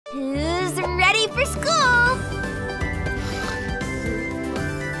for school.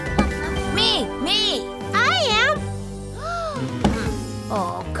 Me! I am.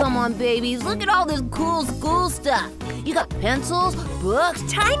 Oh, come on, babies. Look at all this cool school stuff. You got pencils, books,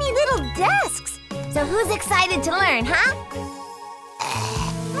 Tiny little desks. So who's excited to learn, huh?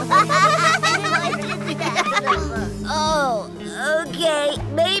 Oh, okay,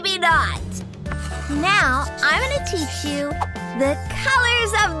 maybe not. Now, I'm going to teach you the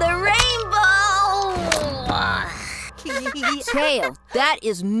colors of the rainbow. Tail, that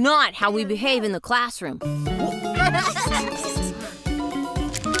is not how we behave in the classroom.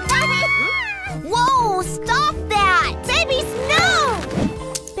 Whoa, stop that! Babies, no!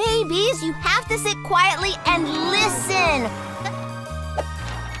 Babies, you have to sit quietly and listen.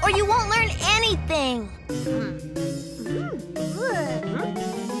 Or you won't learn anything.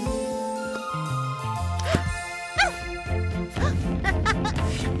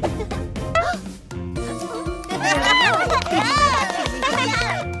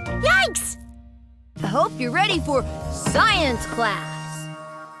 Yikes! I hope you're ready for science class.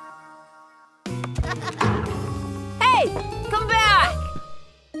 Hey, come back!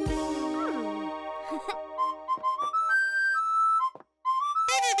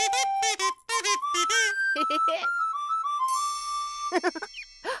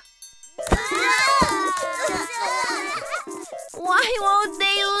 Why won't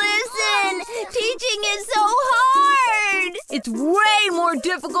they listen? Teaching is so hard! It's way more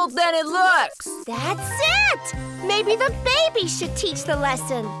difficult than it looks! That's it! Maybe the baby should teach the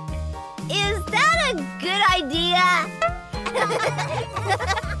lesson. Is that a good idea?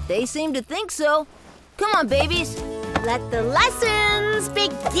 They seem to think so. Come on, babies. Let the lessons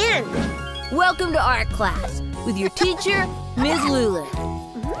begin. Welcome to art class with your teacher, Ms. Lulu.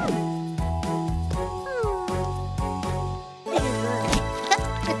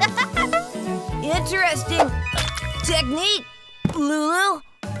 Interesting technique, Lulu.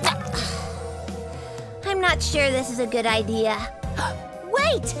 I'm not sure this is a good idea.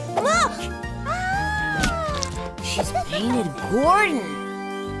 Wait, look! She's painted Gordon.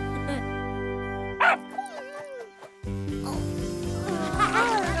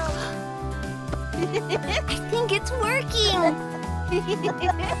 I think it's working.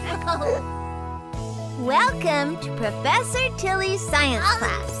 Welcome to Professor Tilly's science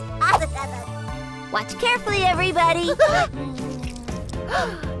class. Watch carefully, everybody.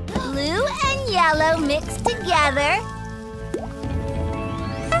 Blue and yellow mixed together.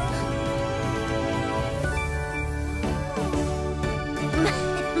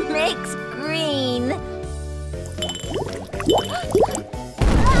 Makes green.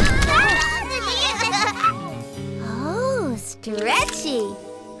 Oh, stretchy.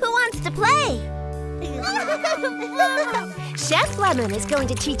 Who wants to play? Chef Lemon is going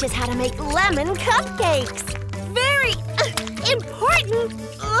to teach us how to make lemon cupcakes. Very important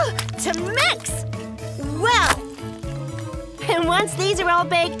to mix. Well, and once these are all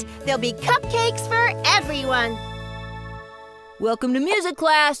baked, there'll be cupcakes for everyone. Welcome to music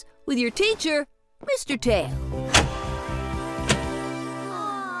class with your teacher, Mr. Tail.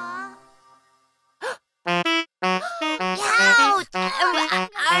 Ouch!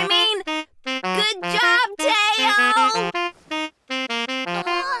 I mean, good job, Teo!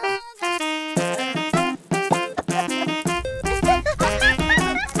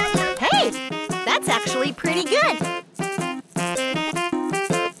 Hey, that's actually pretty good.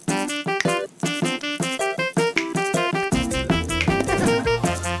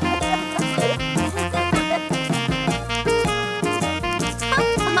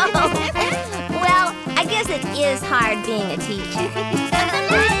 Well, I guess it is hard being a teacher.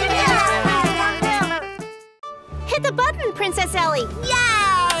 Hit the button, Princess Ellie!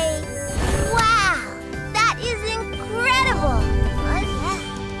 Yay! Wow! That is incredible!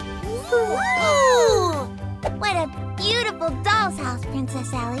 Ooh! What a beautiful doll's house,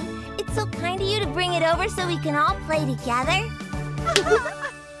 Princess Ellie. It's so kind of you to bring it over so we can all play together.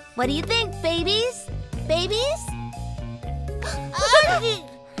 What do you think, babies? Babies?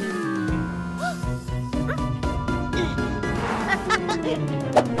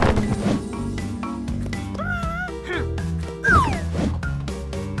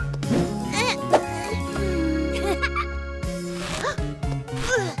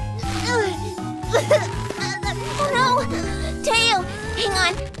 Oh no! Teo, hang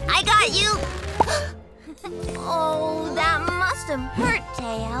on. I got you. Oh, that must have hurt,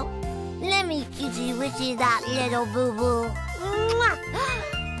 Teo. Let me kitty witchy that little boo-boo.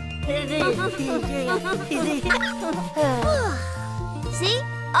 See?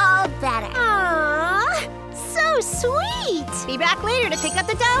 All better. Aww, so sweet. Be back later to pick up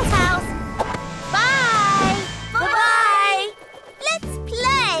the doll's house. Bye.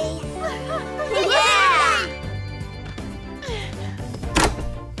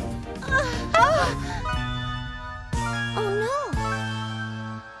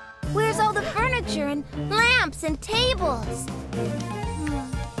 furniture and lamps and tables.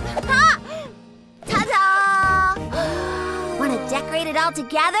 Ha! Ta-da! Want to decorate it all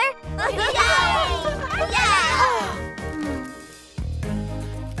together? Yay! Yeah!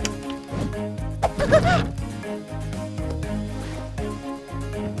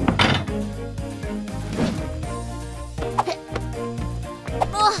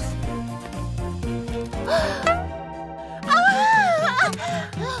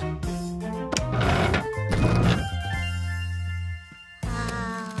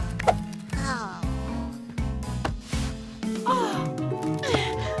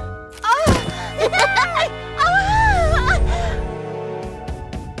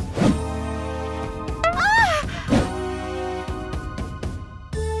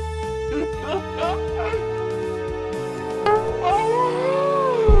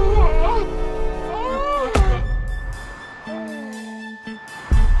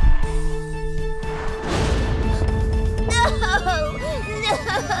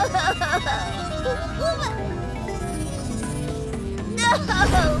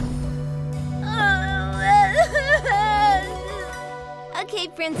 Okay,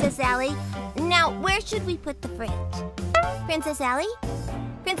 Princess Allie. Now, where should we put the fridge? Princess Allie?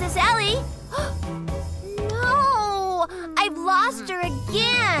 Princess Allie? No! I've lost her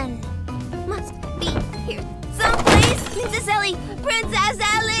again! Must be here someplace! Princess Allie! Princess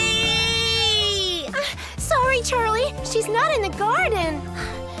Allie! Sorry, Charlie. She's not in the garden.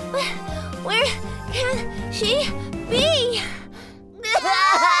 Where can she be?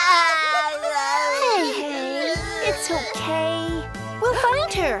 Hey, it's okay. We'll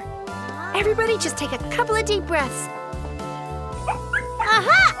find her. Everybody just take a couple of deep breaths.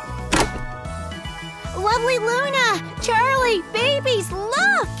 Aha! Lovely Luna! Charlie! Babies,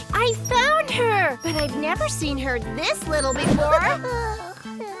 look! I found her! But I've never seen her this little before.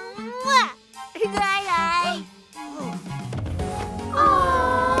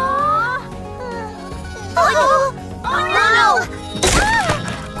 Oh, no!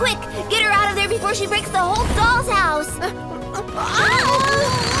 Quick, get her out of there before she breaks the whole doll's house.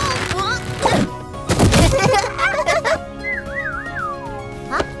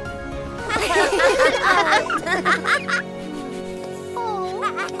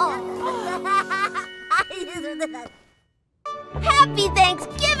 Happy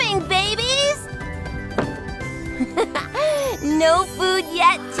Thanksgiving, babies! No food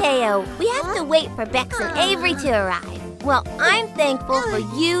yet, Teo. We have to wait for Bex and Avery to arrive. Well, I'm thankful for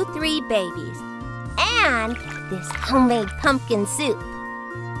you three babies. And this homemade pumpkin soup.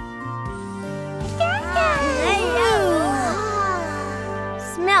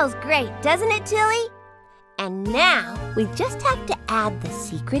 Smells great, doesn't it, Tilly? And now we just have to add the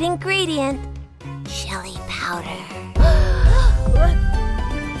secret ingredient, chili powder.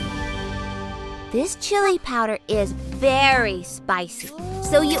 This chili powder is very spicy,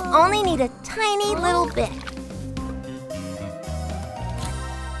 so you only need a tiny little bit.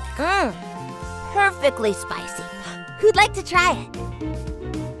 Perfectly spicy. Who'd like to try it?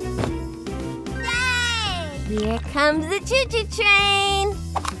 Yay! Here comes the choo-choo train.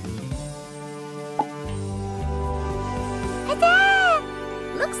 Ta-da!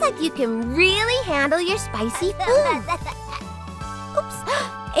 Looks like you can really handle your spicy food. Oops!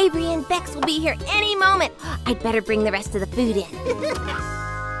 Avery and Bex will be here any moment. I'd better bring the rest of the food in.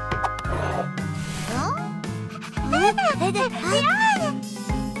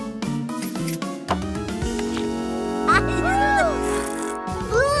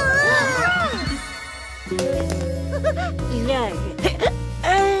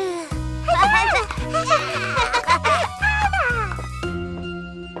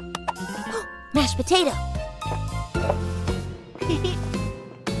 Mashed potato.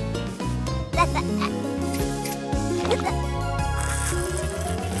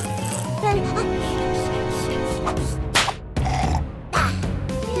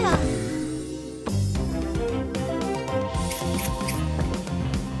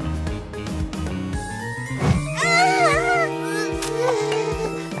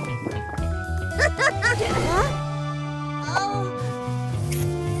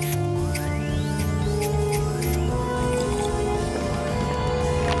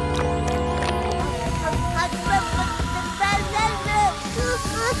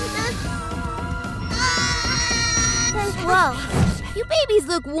 Whoa, you babies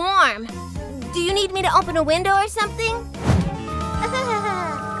look warm. Do you need me to open a window or something?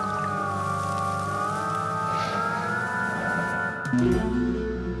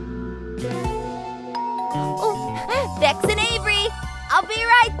 Oh, Bex and Avery, I'll be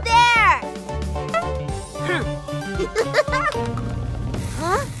right there.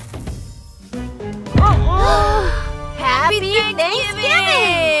 Huh? Happy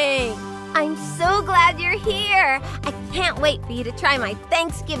Thanksgiving! I'm so glad you're here. I can't wait for you to try my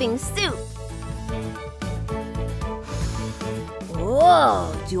Thanksgiving soup.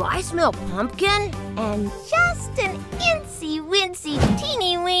 Whoa, do I smell pumpkin? And just an incy-wincy,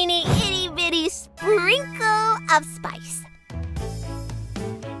 teeny-weeny, itty-bitty sprinkle of spice.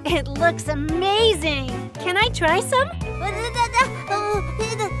 It looks amazing. Can I try some?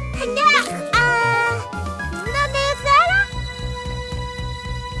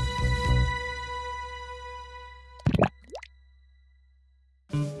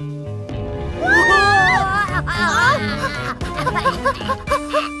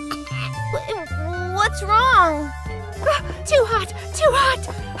 What's wrong? Too hot, too hot.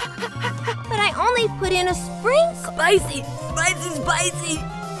 But I only put in a sprinkle. Spicy, spicy, spicy.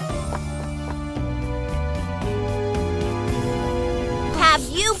 Have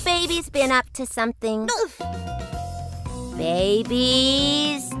you babies been up to something?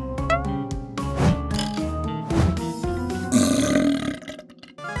 Babies?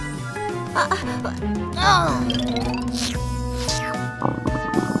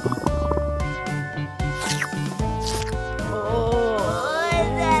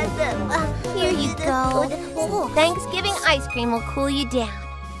 Here you go. Thanksgiving ice cream will cool you down.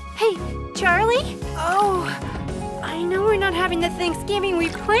 Hey, Charlie? Oh, I know we're not having the Thanksgiving we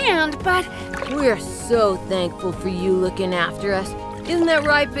planned, but... We're so thankful for you looking after us. Isn't that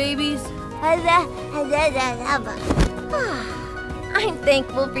right, babies? I'm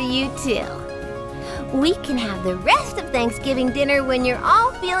thankful for you, too. We can have the rest of Thanksgiving dinner when you're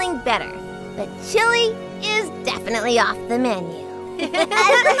all feeling better. But chili is definitely off the menu.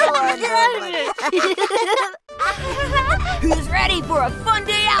 Who's ready for a fun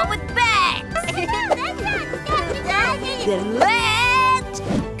day out with bags? Then let's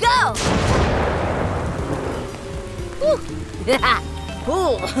go!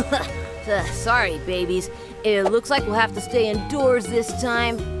 Cool. Sorry, babies. It looks like we'll have to stay indoors this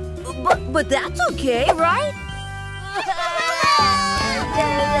time. But that's okay, right?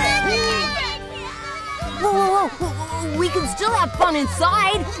 Whoa. We can still have fun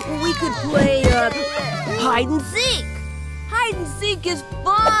inside. We could play hide and seek. Hide and seek is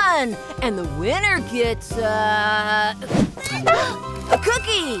fun. And the winner gets a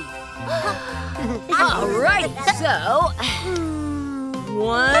cookie. All right, so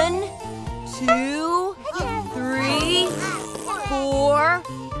 1, 2, 3, 4,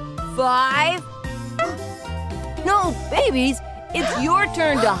 5. No, babies, it's your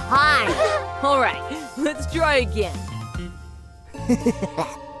turn to hide. All right, let's try again.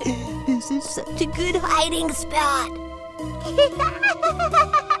 This is such a good hiding spot.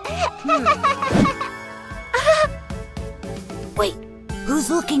 Wait, who's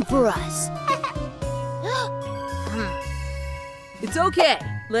looking for us? It's okay.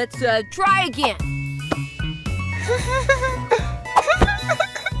 Let's try again.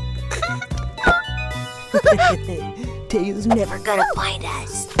 Tayo's never gonna find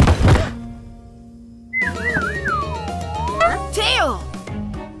us. Tayo!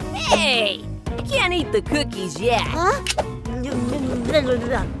 Hey! I can't eat the cookies yet.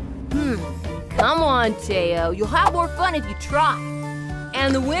 Come on, Tayo. You'll have more fun if you try.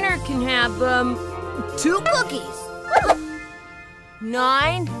 And the winner can have, 2 cookies.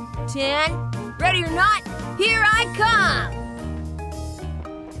 9, 10, ready or not, here I come!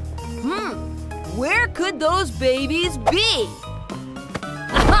 Where could those babies be?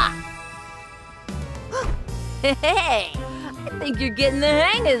 Aha! Hey, I think you're getting the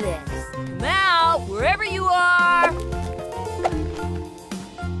hang of this. Come out, wherever you are.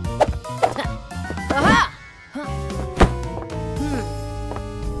 Aha!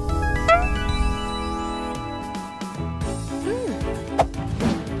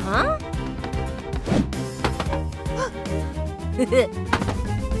 Huh?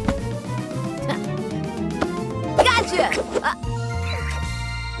 Gotcha!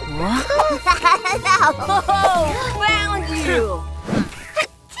 What? Oh, found you!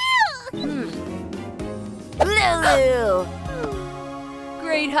 Lulu!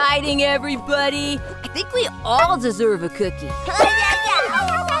 Great hiding, everybody. I think we all deserve a cookie.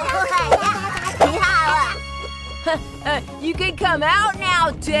 You can come out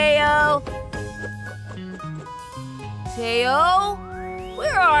now, Tayo. Tayo?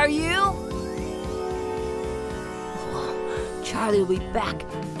 Where are you? Charlie will be back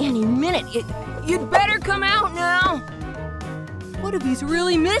any minute. You'd better come out now. What if he's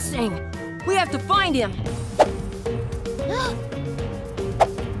really missing? We have to find him.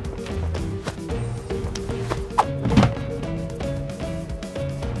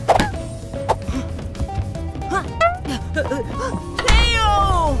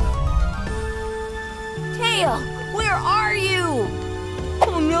 Teo! Teo, where are you?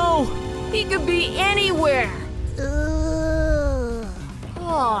 Oh no, he could be anywhere.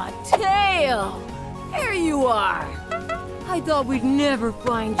 Oh, Teo, there you are. I thought we'd never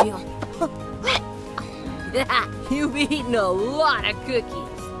find you. You've eaten a lot of cookies.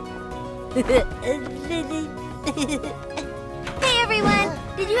 Hey everyone,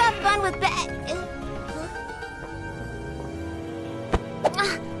 did you have fun with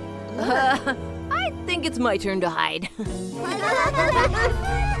I think it's my turn to hide.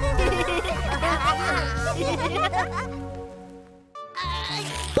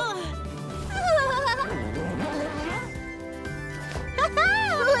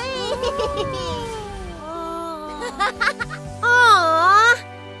 Aww!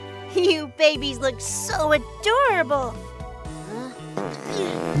 You babies look so adorable.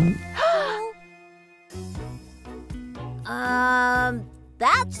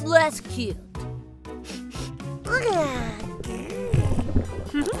 That's less cute.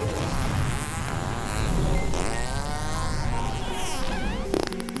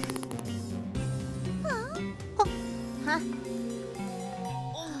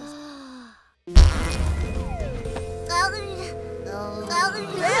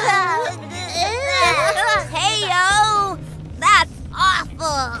 Heyo! That's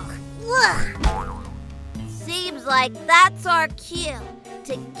awful! Seems like that's our cue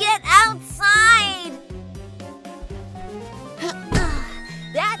to get outside!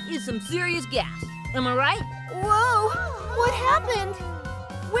 That is some serious gas. Am I right? Whoa! What happened?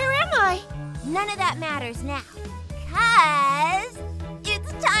 Where am I? None of that matters now, 'cause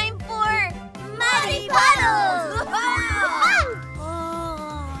it's time for Muddy Puddles!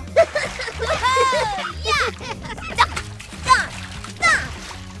 Yeah!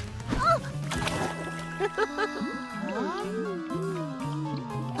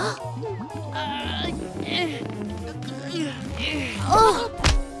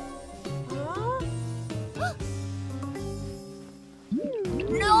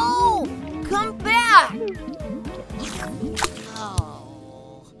 No! Come back!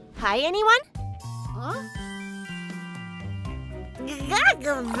 Hi, anyone?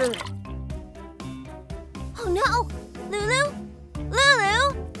 Oh no! Lulu? Lulu?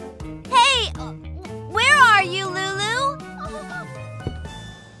 Hey! Where are you, Lulu?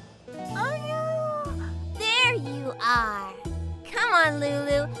 Oh no! There you are! Come on,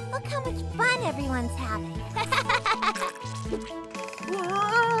 Lulu. Look how much fun everyone's having.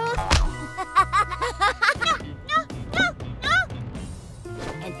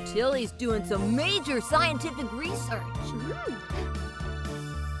 And Tilly's doing some major scientific research. Here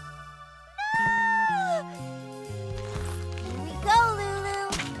we go, Lulu.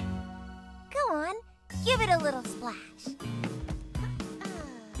 Go on, give it a little splash.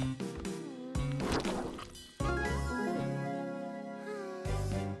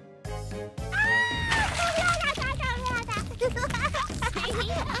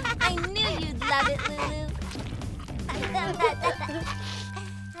 I knew you'd love it, Lulu.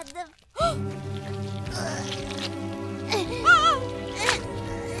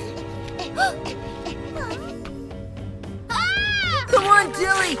 Come on,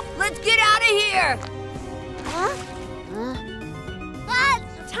 Tilly! Let's get out of here!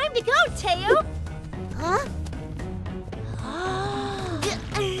 Time to go, Teo!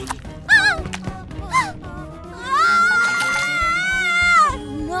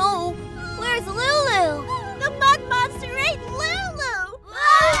 No! Where's Lulu? The mud monster ate Lulu!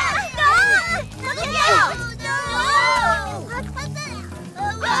 Look out!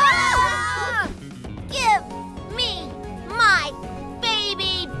 Give me my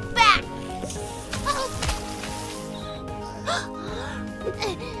baby back!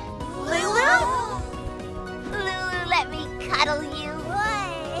 Lulu? Lulu, let me cuddle you.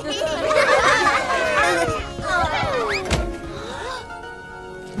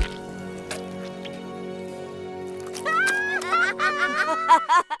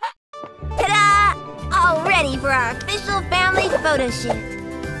 Ta-da! All ready for our official family photo shoot.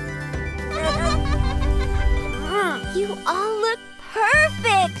 You all look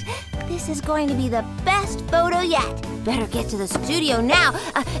perfect. This is going to be the best photo yet. Better get to the studio now.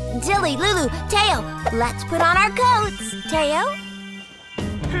 Tilly, Lulu, Teo, let's put on our coats. Teo?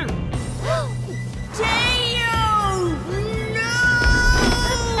 Teo!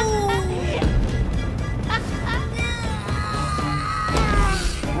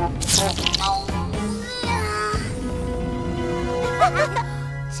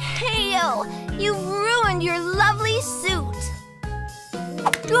 Teo, you ruined your lovely suit.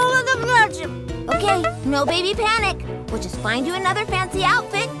 Okay, no baby panic. We'll just find you another fancy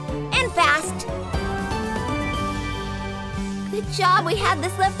outfit, and fast. Good job we had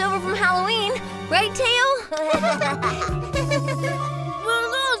this left over from Halloween. Right, Teo?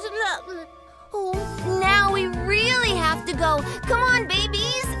 Oh, now we really have to go. Come on,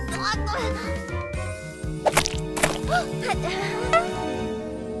 babies.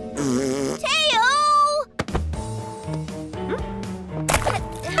 Teo!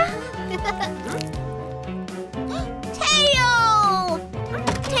 Teo!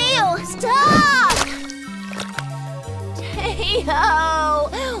 Teo, stop! Teo!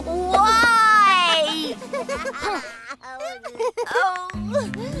 Why? Oh,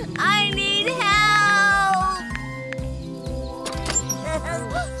 I need help!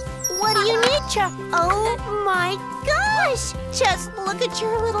 What do you need, Oh my gosh! Just look at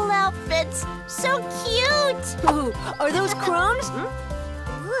your little outfits. So cute! Ooh, are those crumbs?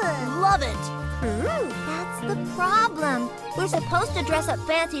 Love it. That's the problem. We're supposed to dress up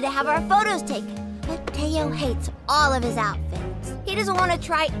fancy to have our photos taken. But Teo hates all of his outfits. He doesn't want to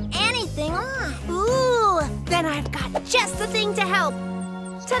try anything on. Ooh, then I've got just the thing to help.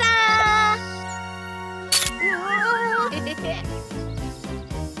 Ta-da!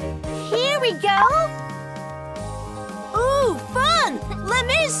 Here we go. Ooh, fun! Let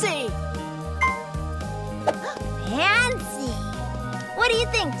me see. Fancy. What do you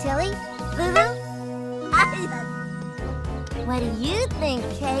think, Tilly? Lulu? What do you think,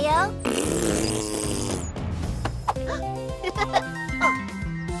 Teo?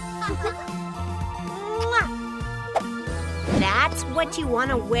 That's what you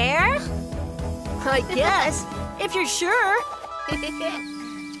want to wear? I guess, if you're sure.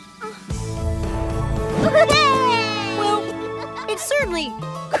 Well, it's certainly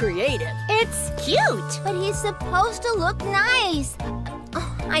creative. It's cute. But he's supposed to look nice.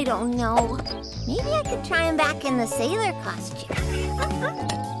 Oh, I don't know. Maybe I could try him back in the sailor costume.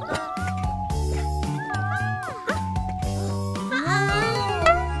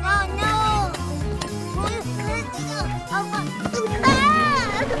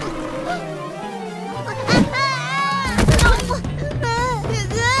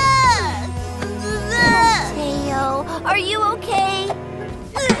 Teo, are you okay?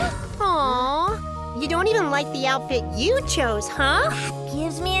 Aw, you don't even like the outfit you chose, huh?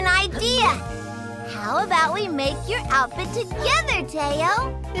 Gives me an idea. How about we make your outfit together,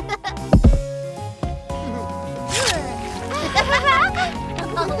 Teo?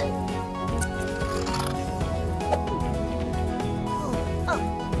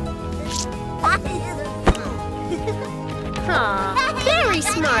 Aw, very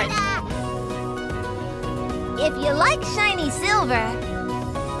smart. If you like shiny silver,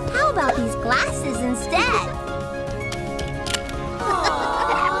 how about these glasses instead?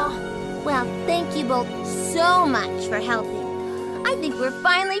 Well, thank you both so much for helping. I think we're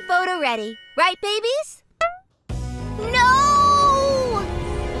finally photo ready. Right, babies? No!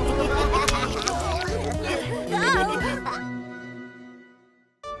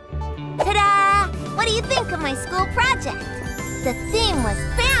 Ta-da! What do you think of my school project? The theme was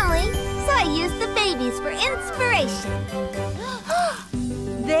family, so I used the babies for inspiration.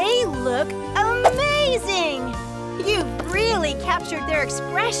 They look amazing! You've really captured their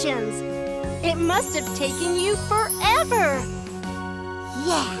expressions. It must have taken you forever.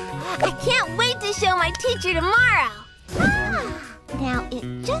 Yeah, I can't wait to show my teacher tomorrow. Now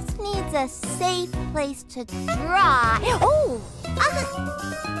it just needs a safe place to dry. Oh!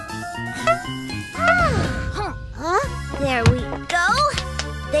 There we go.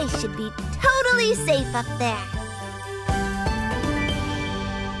 They should be totally safe up there.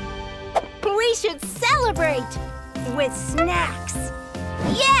 We should celebrate with snacks.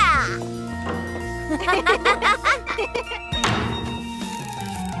 Yeah!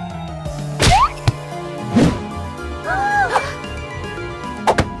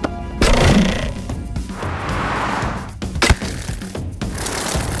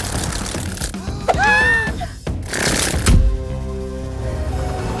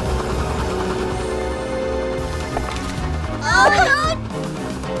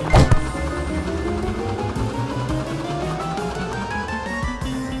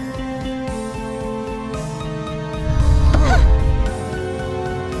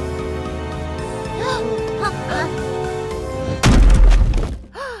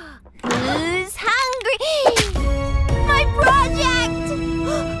 Who's hungry? My project!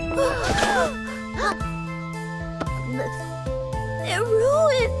 They're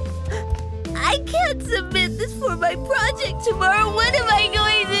ruined. I can't submit this for my project tomorrow. What am I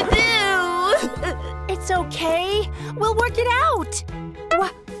going to do? It's okay. We'll work it out.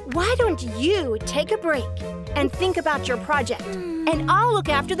 Why don't you take a break and think about your project, and I'll look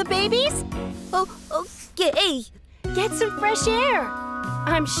after the babies? Oh, okay. Get some fresh air.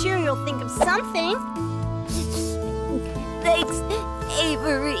 I'm sure you'll think of something. Thanks,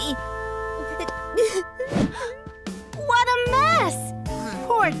 Avery. What a mess!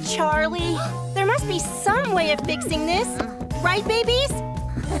 Poor Charlie. There must be some way of fixing this. Right, babies?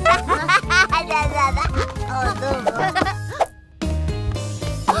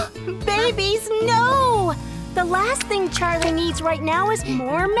 Babies, no! The last thing Charlie needs right now is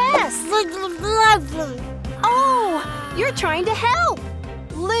more mess. Oh, you're trying to help.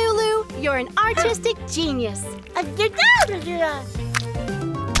 Lulu, you're an artistic genius.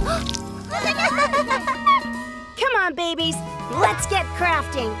 Come on, babies. Let's get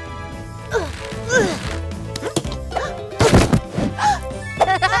crafting.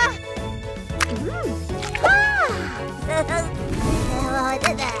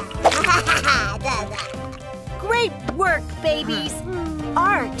 Great work, babies.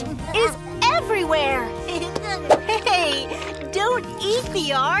 Art is everywhere. Hey, don't eat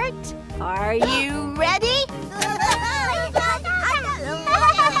the art. Are you ready?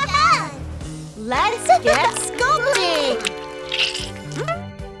 Let's get sculpting.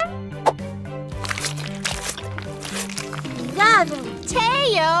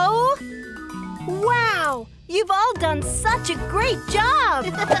 Teo! Wow, you've all done such a great job.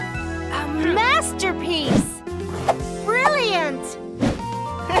 A masterpiece. Brilliant.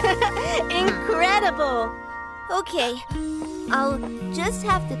 Incredible. Okay, I'll just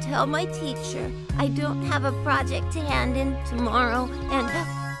have to tell my teacher I don't have a project to hand in tomorrow, and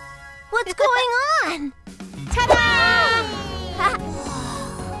what's going on? Ta-da!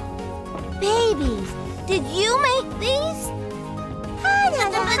 Babies, did you make these?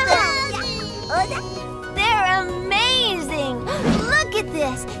 They're amazing! Look at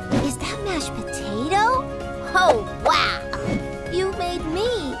this! Is that mashed potato? Oh, wow! You made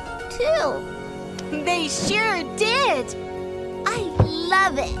me, too. They sure did. I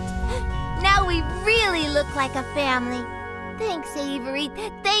love it. Now we really look like a family. Thanks, Avery.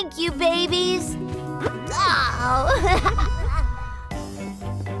 Thank you, babies. Oh.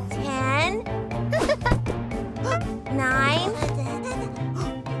 10, 9,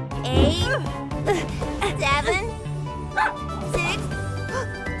 8, 7, 6,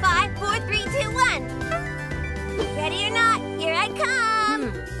 5, 4, 3, 2, 1. Ready or not, here I come.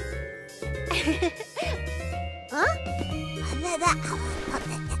 Huh?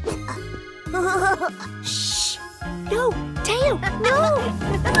 Shh! No, Teo, no!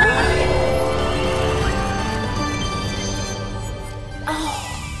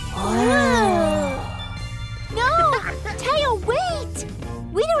 No! Teo, wait!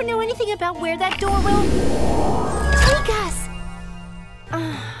 We don't know anything about where that door will take us.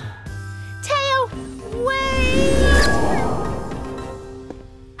 Teo, wait!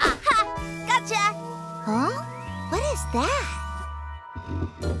 Aha! Gotcha! Huh? What is that?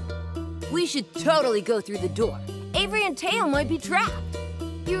 We should totally go through the door. Avery and Teo might be trapped.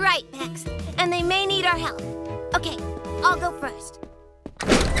 You're right, Max. And they may need our help. Okay, I'll go first.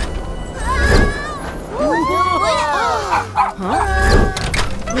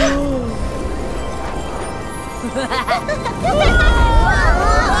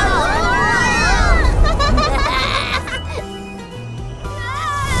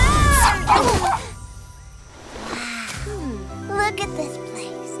 Look at this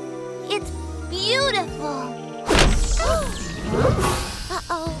place. It's beautiful.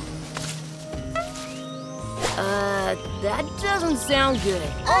 Uh-oh. That doesn't sound good.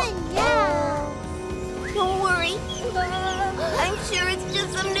 Oh, no. Don't worry. I'm sure it's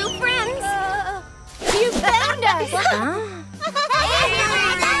just some new friends. You found us!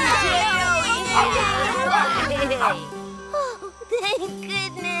 Oh, thank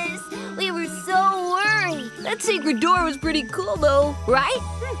goodness. We were so worried. That secret door was pretty cool, though, right?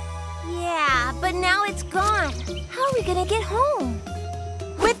 Yeah, but now it's gone. How are we gonna get home?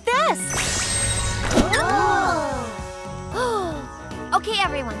 With this! Okay,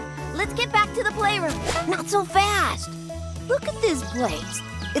 everyone. Let's get back to the playroom. Not so fast. Look at this place.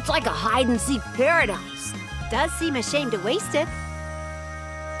 It's like a hide-and-seek paradise. Does seem a shame to waste it.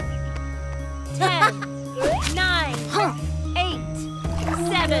 10, 9, 8,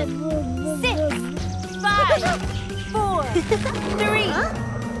 7, 6, 5, 4, 3,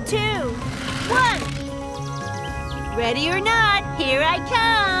 2, 1. Ready or not, here I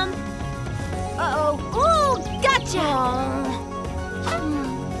come. Uh-oh. Ooh, gotcha!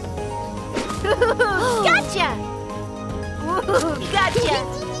 Gotcha! Woo, gotcha!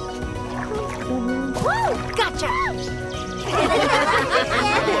 Woo, gotcha!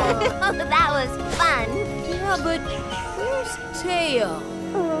 but where's Teo?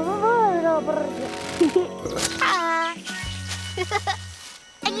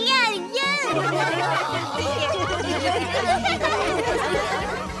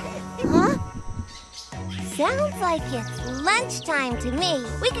 Huh? Sounds like it's lunchtime to me.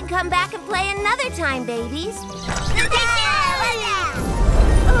 We can come back and play another time, babies.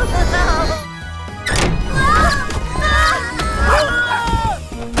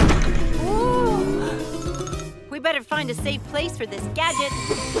 We better find a safe place for this gadget.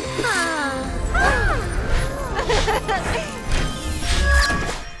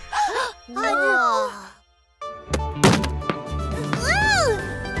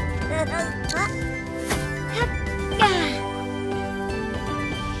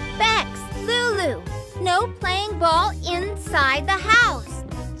 Bex, Lulu, no playing ball inside the house.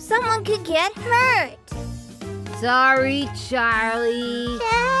 Someone could get hurt. Sorry, Charlie.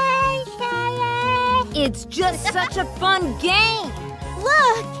 It's just such a fun game.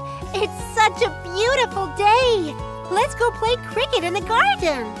 Look, it's such a beautiful day. Let's go play cricket in the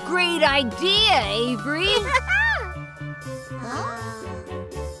garden. Great idea, Avery.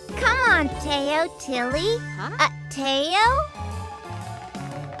 Come on, Teo, Tilly. Teo?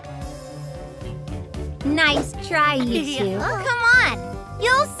 Nice try, you two. Come on.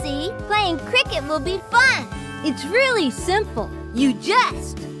 You'll see. Playing cricket will be fun. It's really simple. You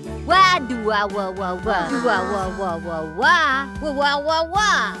just wah do wah wah wah wah wah wah wah wah wah wah wah wah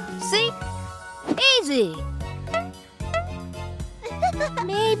wah. See? Easy.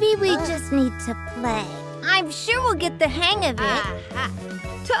 Maybe we just need to play. I'm sure we'll get the hang of it.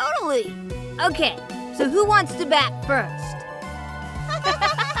 Totally. Okay, so who wants to bat first?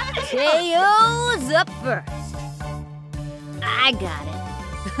 Teo's up first. I got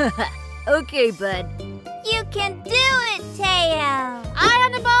it. Okay, bud. You can do it, Teo. Eye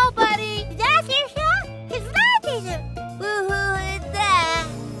on the ball, buddy. That's your shot. It's not it. Woohoo, it's that.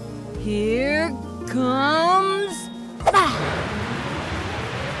 Here comes.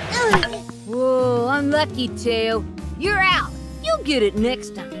 Whoa, unlucky, Teo. You're out. You'll get it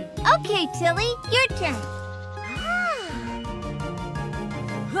next time. Okay, Tilly, your turn.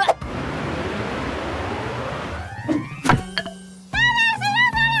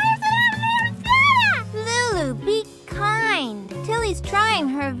 Lulu, be kind. Tilly's trying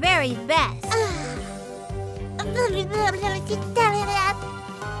her very best.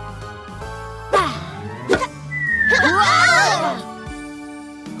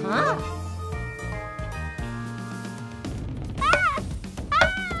 Huh?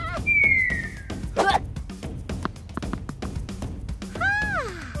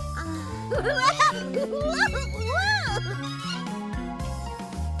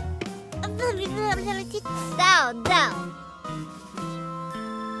 Down.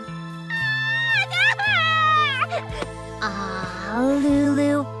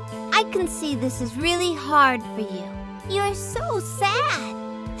 Lulu, I can see this is really hard for you. You're so sad.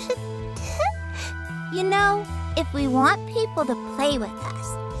 You know, if we want people to play with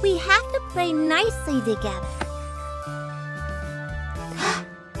us, we have to play nicely together.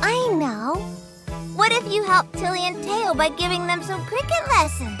 I know. What if you help Tilly and Teo by giving them some cricket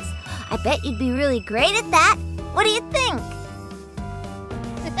lessons? I bet you'd be really great at that. What do you think?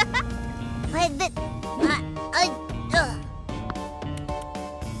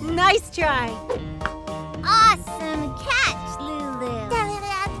 Nice try. Awesome catch, Lulu.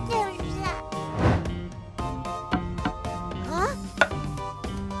 Huh?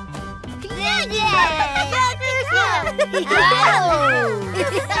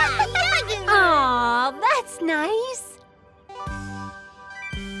 Aw, that's nice.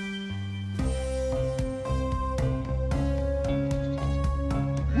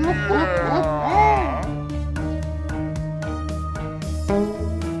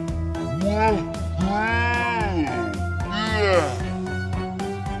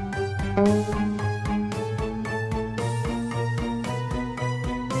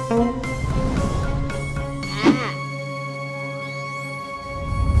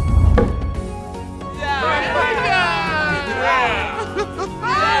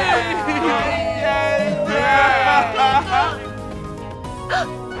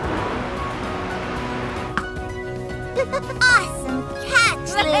 Awesome catch,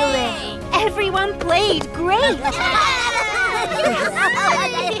 Lulu. Everyone played great.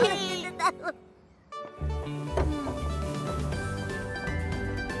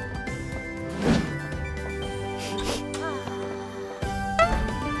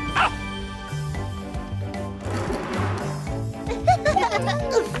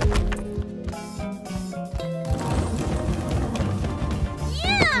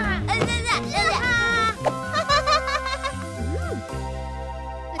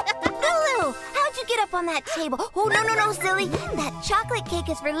 that table. Oh, no, silly. That chocolate cake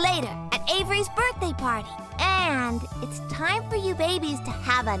is for later, at Avery's birthday party. And it's time for you babies to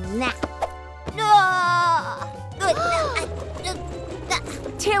have a nap.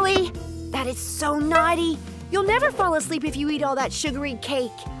 Tilly, that is so naughty. You'll never fall asleep if you eat all that sugary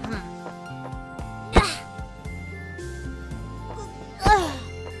cake.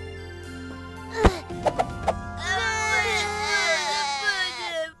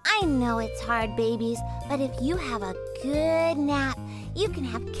 I know it's hard, babies, but if you have a good nap, you can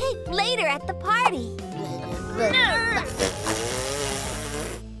have cake later at the party.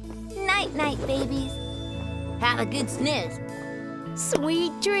 Night-night, babies. Have a good snooze.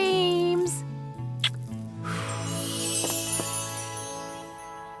 Sweet dreams.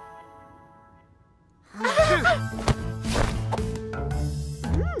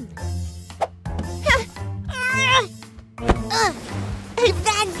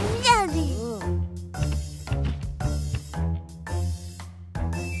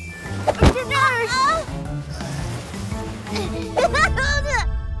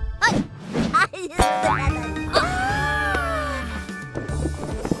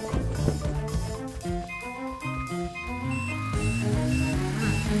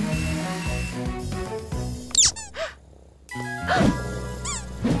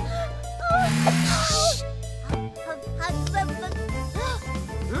 That's lovely.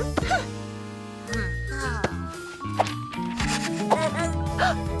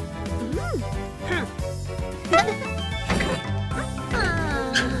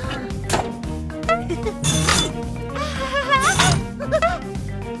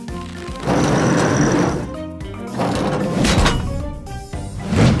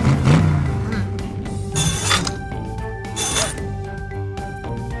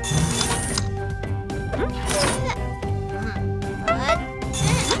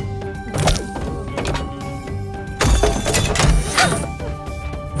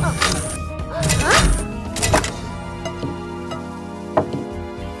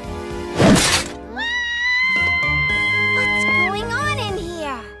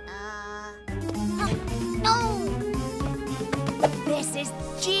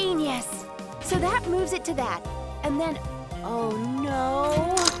 So that moves it to that. And then, oh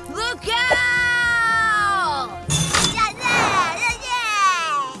no. Look out!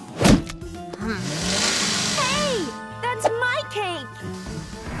 Hey, that's my cake.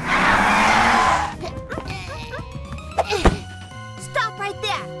 Stop right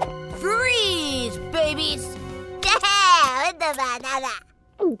there. Freeze, babies!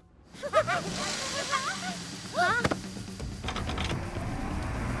 Oh,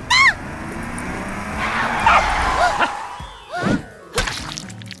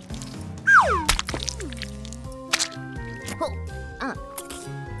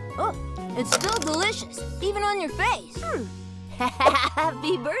 It's still delicious, even on your face.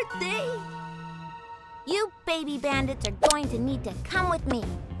 Happy birthday! you baby bandits are going to need to come with me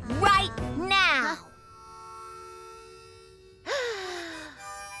right now.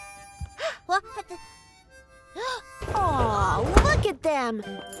 What? Aw, look at them.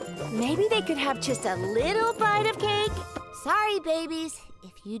 Maybe they could have just a little bite of cake. Sorry, babies.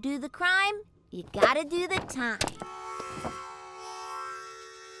 If you do the crime, you gotta do the time.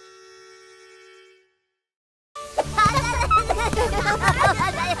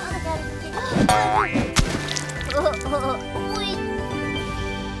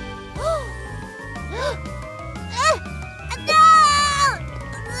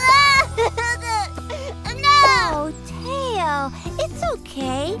 Oh, Teo, it's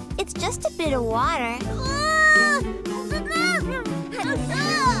okay. It's just a bit of water.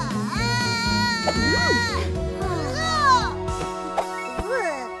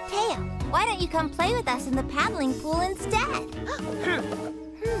 Teo, why don't you come play with us in the paddling pool instead?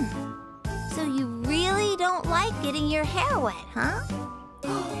 So you really don't like getting your hair wet, huh?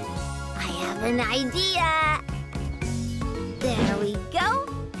 I have an idea. There we go.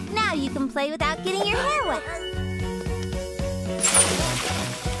 Now you can play without getting your hair wet.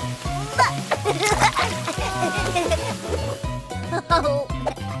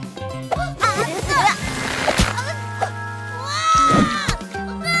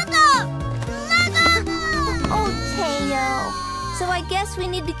 Oh, Teo. So I guess we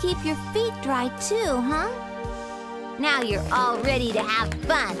need to keep your feet dry too, huh? Now you're all ready to have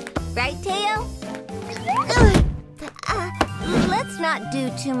fun, right, Teo? Let's not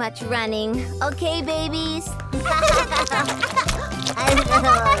do too much running, okay, babies?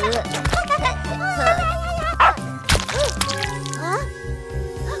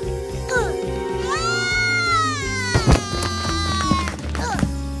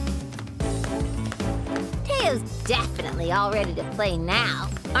 probably all ready to play now.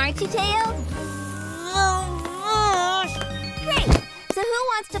 Aren't you, Teo? Great! So who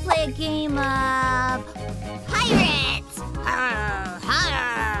wants to play a game of pirates?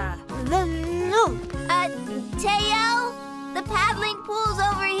 Teo? The paddling pool's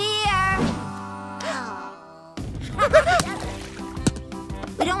over here.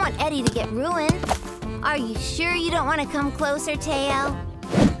 We don't want Eddie to get ruined. Are you sure you don't want to come closer, Teo?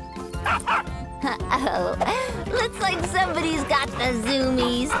 Uh-oh. Looks like somebody's got the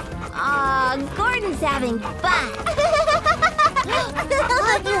zoomies. Aw, Gordon's having fun.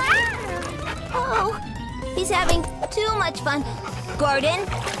 Oh, he's having too much fun. Gordon,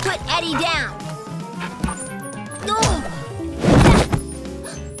 put Eddie down. Oh.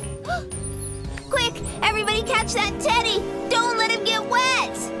 Quick, everybody catch that teddy. Don't let him get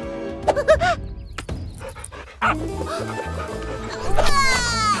wet.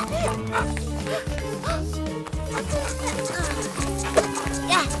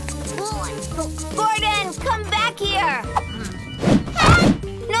 Gordon, come back here.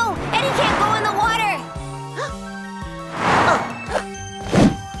 No, Eddie can't go in the water.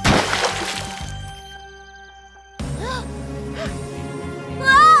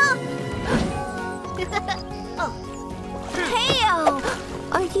 Teo,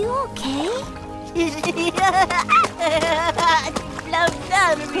 are you okay?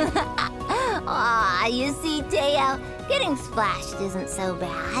 Aw, you see, Teo, getting splashed isn't so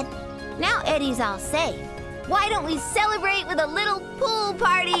bad. Now Eddie's all safe. Why don't we celebrate with a little pool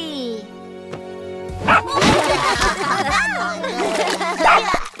party?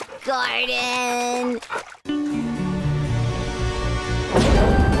 Gordon!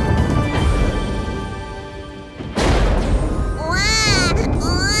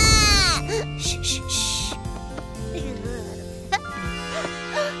 Shh, shh, shh.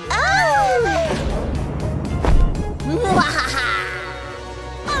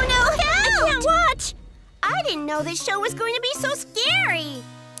 Oh no, help! Now watch! I didn't know this show was going to be so scary.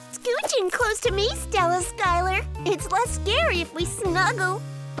 Scooch in close to me, Stella Skylar. It's less scary if we snuggle.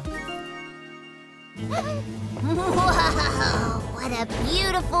 Whoa, what a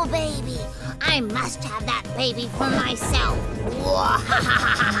beautiful baby. I must have that baby for myself.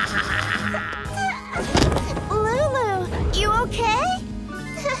 Lulu, you okay?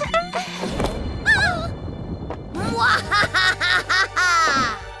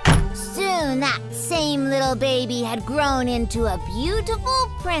 Soon that same little baby had grown into a beautiful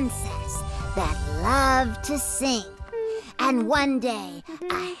princess that loved to sing. And one day,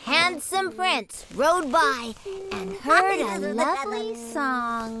 a handsome prince rode by and heard a lovely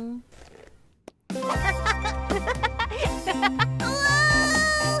song.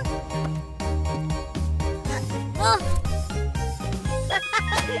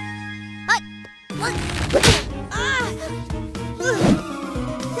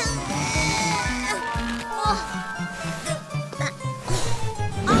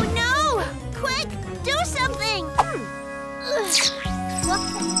 Oh no! Quick, do something!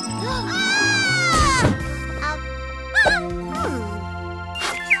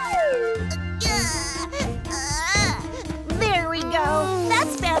 There we go.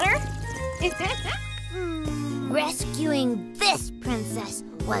 That's better. Rescuing this princess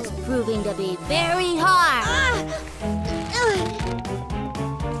was proving to be very hard.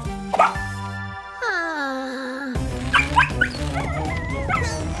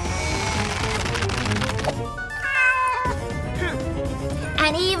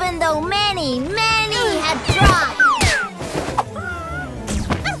 And even though many had tried,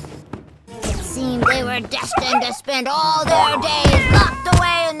 it seemed they were destined to spend all their days locked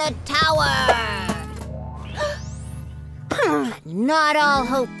away in the tower. But not all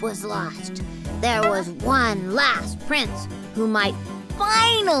hope was lost. There was one last prince who might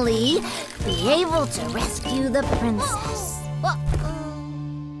finally be able to rescue the princess.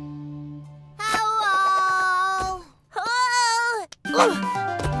 Hello!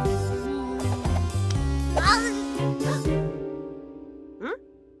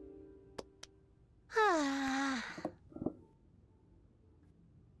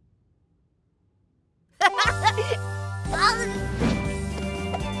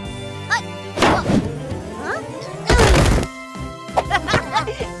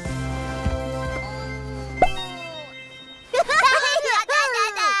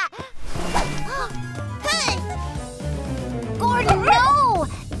 Gordon, no!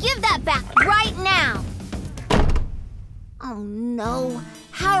 Give that back right now! Oh no,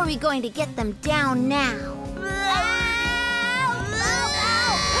 how are we going to get them down now?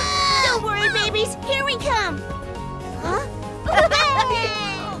 Don't worry, babies. Here we come. Huh?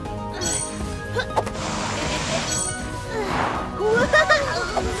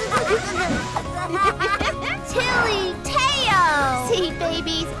 Tilly, Teo! See,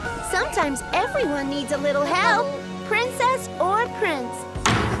 babies, sometimes everyone needs a little help, princess or prince.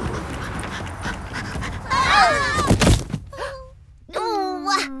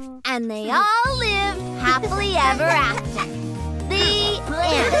 And they all live happily ever after. The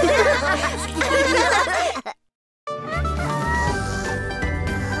end.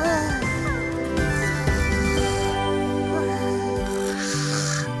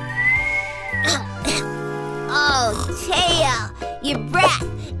 Oh, Teo, your breath.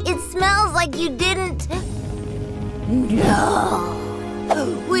 It smells like you didn't... No.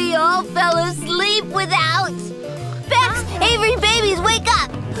 We all fell asleep without... Bex, Avery, babies, wake up!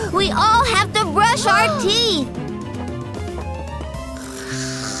 We all have to brush our teeth.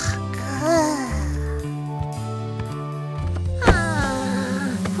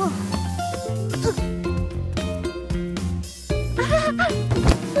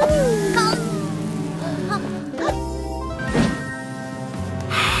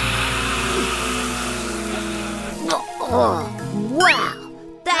 Wow!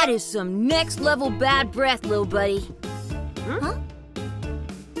 That is some next-level bad breath, little buddy. Huh?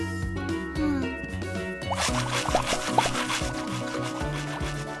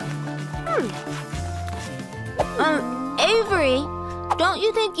 Avery, don't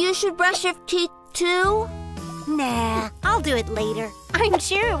you think you should brush your teeth too? Nah, I'll do it later. I'm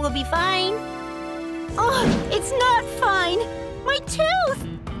sure it will be fine. Oh, it's not fine. My tooth!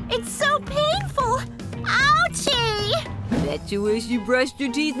 It's so painful. Ouchie! Bet you wish you brushed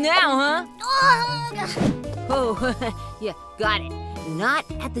your teeth now, huh? Oh, yeah, got it. Not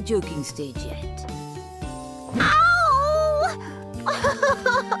at the joking stage yet. Ow!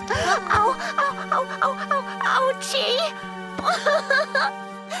 Ow, ow, ow, ow, ouchie!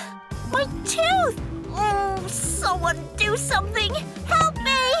 My tooth! Oh, someone do something! Help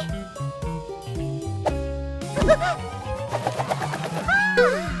me!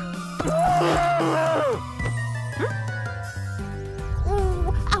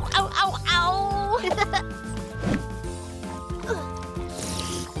 Ooh, ow, ow, ow, ow!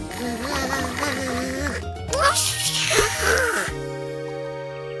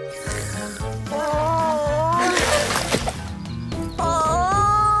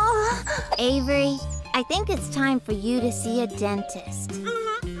 Avery, I think it's time for you to see a dentist.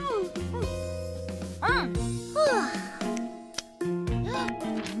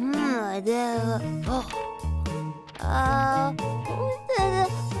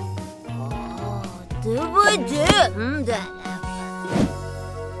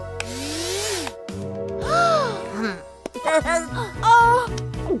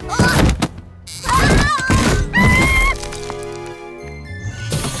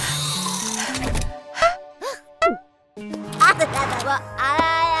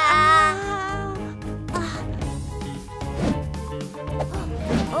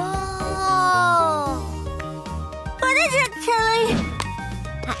 What is it, Tilly?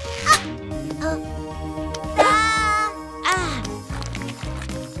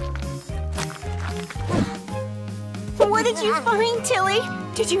 What did you find, Tilly?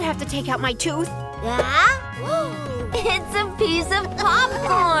 Did you have to take out my tooth? It's a piece of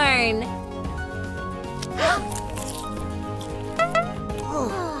popcorn.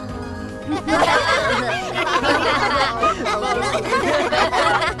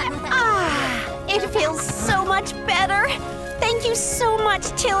 It feels so much better. Thank you so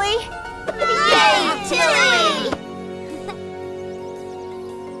much, Tilly. Yay, Tilly!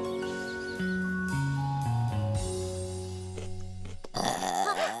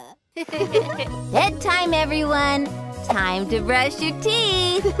 Bedtime, everyone. Time to brush your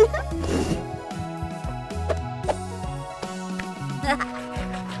teeth.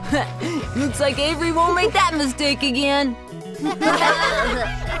 Looks like Avery won't make that mistake again.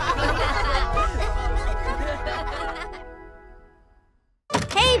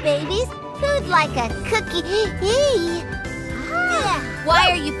 Hey, babies. Who'd like a cookie?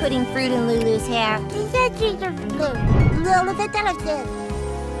 Why are you putting fruit in Lulu's hair?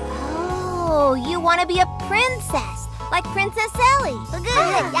 Oh, you want to be a princess, like Princess Ellie.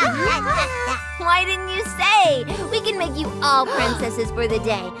 Why didn't you say? We can make you all princesses for the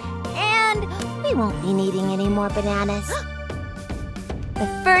day. And we won't be needing any more bananas. The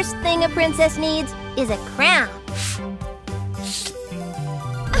first thing a princess needs is a crown.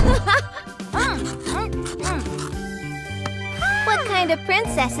 What kind of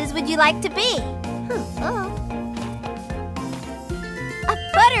princesses would you like to be? A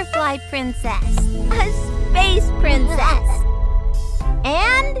butterfly princess, a space princess,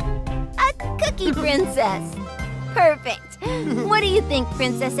 and a cookie princess. Perfect. What do you think,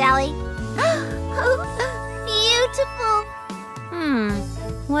 Princess Allie? Beautiful.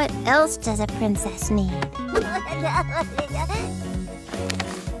 What else does a princess need? A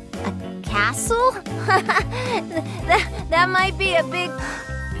castle? that might be a big...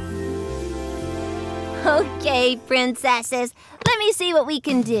 Okay, princesses, let me see what we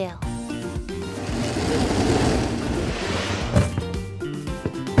can do.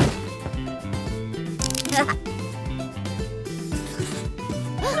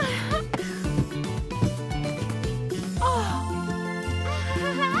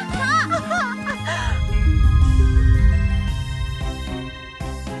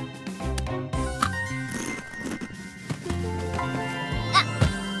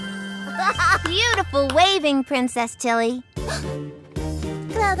 Beautiful waving, Princess Tilly.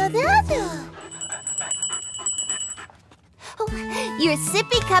 Your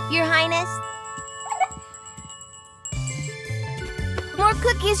sippy cup, Your Highness. More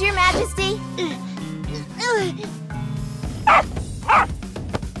cookies, Your Majesty.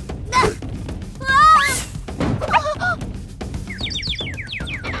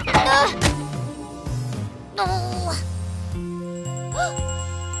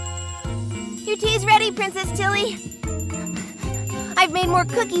 Your tea's ready, Princess Tilly. I've made more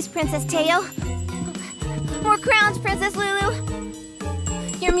cookies, Princess Teo. More crowns, Princess Lulu.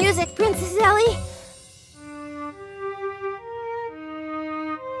 Your music, Princess Ellie.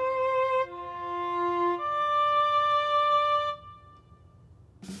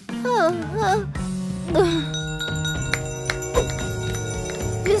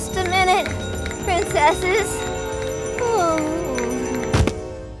 Just a minute, princesses.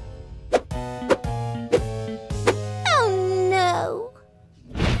 Oh no.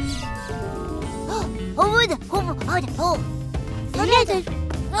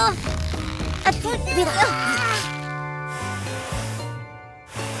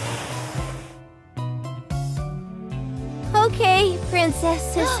 Okay,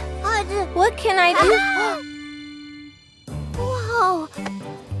 princesses. What can I do? Whoa!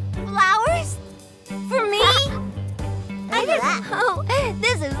 Flowers? For me? I didn't know.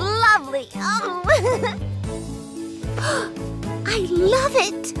 This is lovely. Oh. I love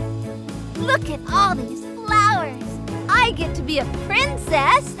it. Look at all these flowers. I get to be a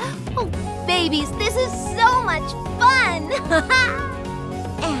princess. Oh, babies, this is so much fun.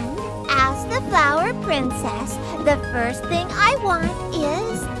 And as the flower princess, the first thing I want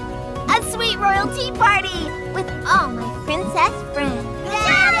is a sweet royal tea party with all my princess friends.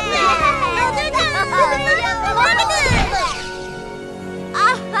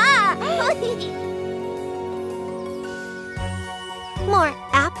 Aha! More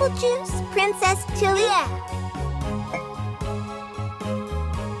apple juice, Princess Tilly?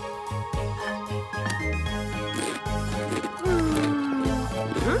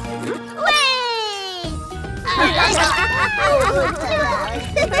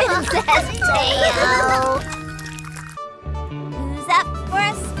 Princess Teo! Who's up for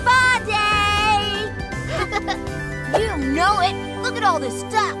a spa day? You know it! Look at all this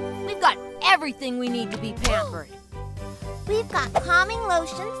stuff! We've got everything we need to be pampered. We've got calming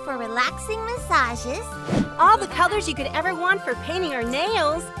lotions for relaxing massages, All the colors you could ever want for painting our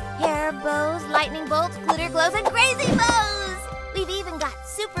nails. hair bows, lightning bolts, glitter glows, and crazy bows! We've even got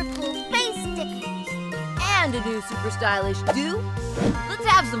super cool face stickers. And a new super stylish do. Let's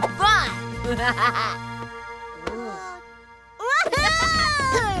have some fun!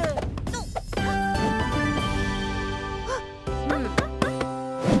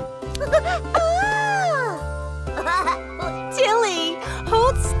 Tilly,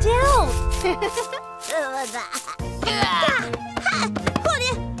 hold still.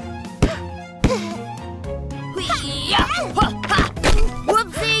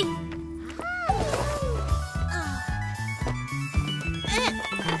 Whoopsie!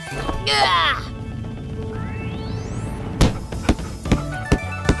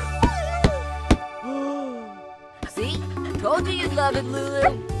 See? Told you you'd love it,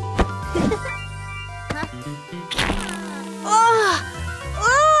 Lulu.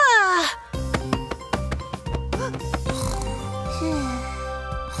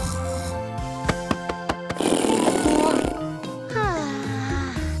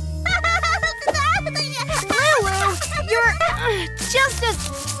 You're just as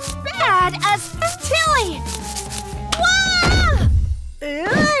bad as Tilly.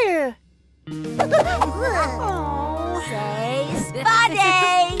 Say spa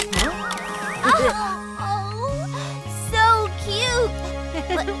day! Oh, so cute!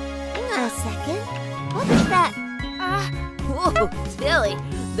 But hang on a second. What's that? Whoa, Tilly,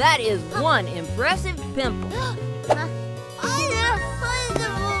 that is one impressive pimple.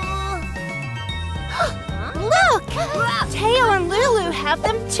 Look! Teo and Lulu have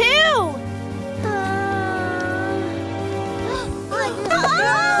them too!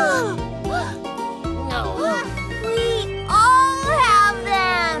 We all have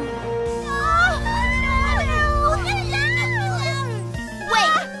them!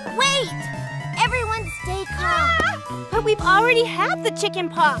 Wait! Everyone stay calm. But we've already had the chicken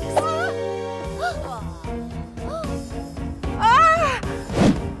pox.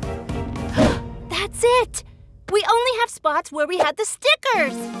 That's it! We only have spots where we had the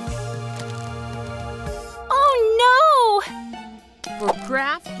stickers. Oh no! For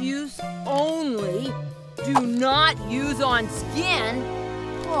craft use only. Do not use on skin.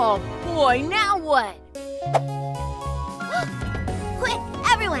 Oh boy, now what? Quick,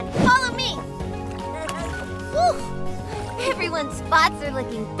 everyone, follow me. Whew. Everyone's spots are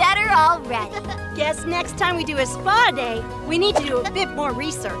looking better already. Guess next time we do a spa day, we need to do a bit more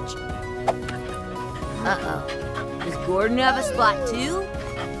research. Uh-oh. Does Gordon have a spot too?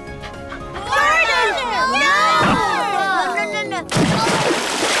 Gordon! No!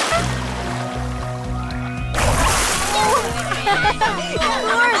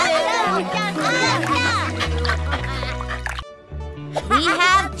 We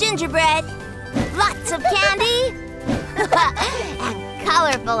have gingerbread, lots of candy, and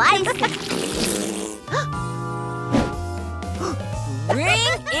colorful ice cream.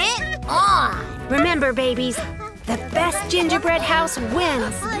 Bring it on! Remember, babies, the best gingerbread house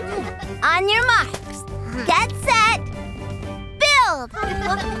wins. On your marks, get set, build!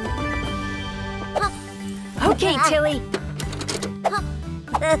 Okay, Tilly,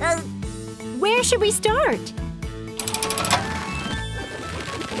 where should we start?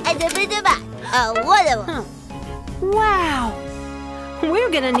 Wow, we're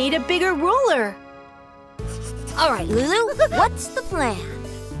gonna need a bigger ruler. All right, Lulu, what's the plan?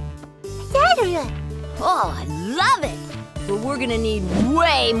 Oh, I love it! But we're gonna need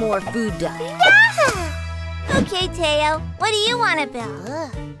way more food dye. Okay, Teo, what do you want to build?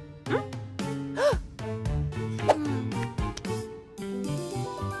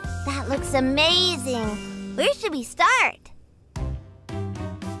 That looks amazing. Where should we start?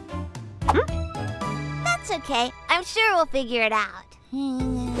 That's okay. I'm sure we'll figure it out.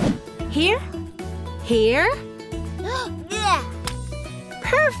 Here? Here? Yeah.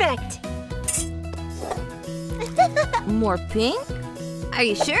 Perfect! More pink? Are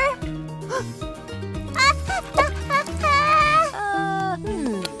you sure?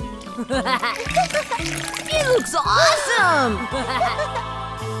 It looks awesome!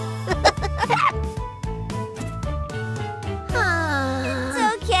 It's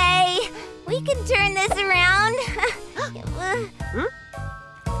okay. We can turn this around.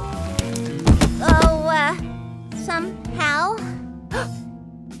 Somehow.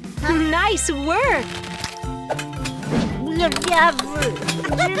 Nice work!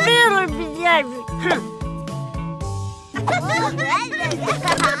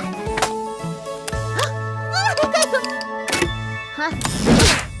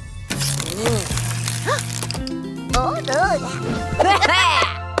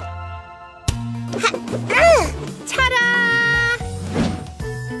 Ta-da!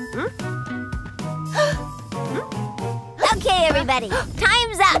 Okay, everybody,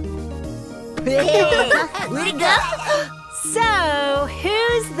 time's up. Way to go! So,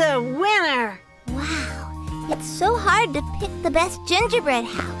 who's the winner? Wow, it's so hard to pick the best gingerbread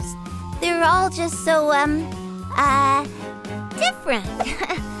house. They're all just so, different.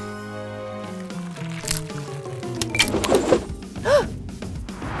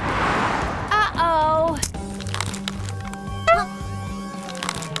 Uh-oh.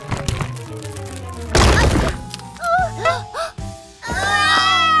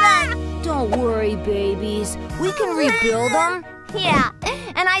 Don't worry, babies. We can rebuild them. Yeah,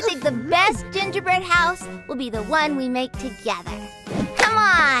 and I think the best gingerbread house will be the one we make together. Come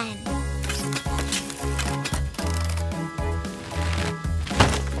on!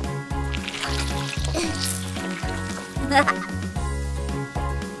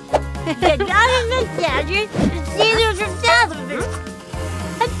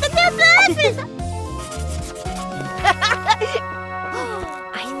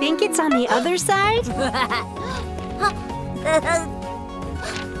 I think it's on the other side.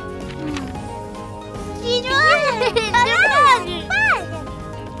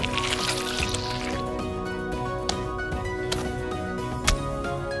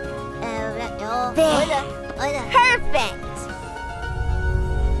 There. Perfect.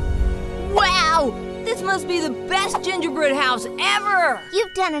 Wow! This must be the best gingerbread house ever!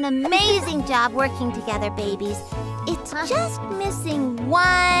 You've done an amazing job working together, babies. It's just missing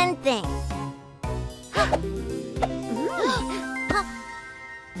one thing.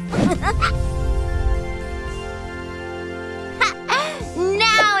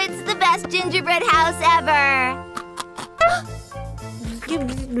 Now it's the best gingerbread house ever.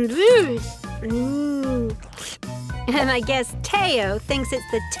 And I guess Teo thinks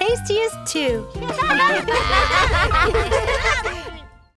it's the tastiest too.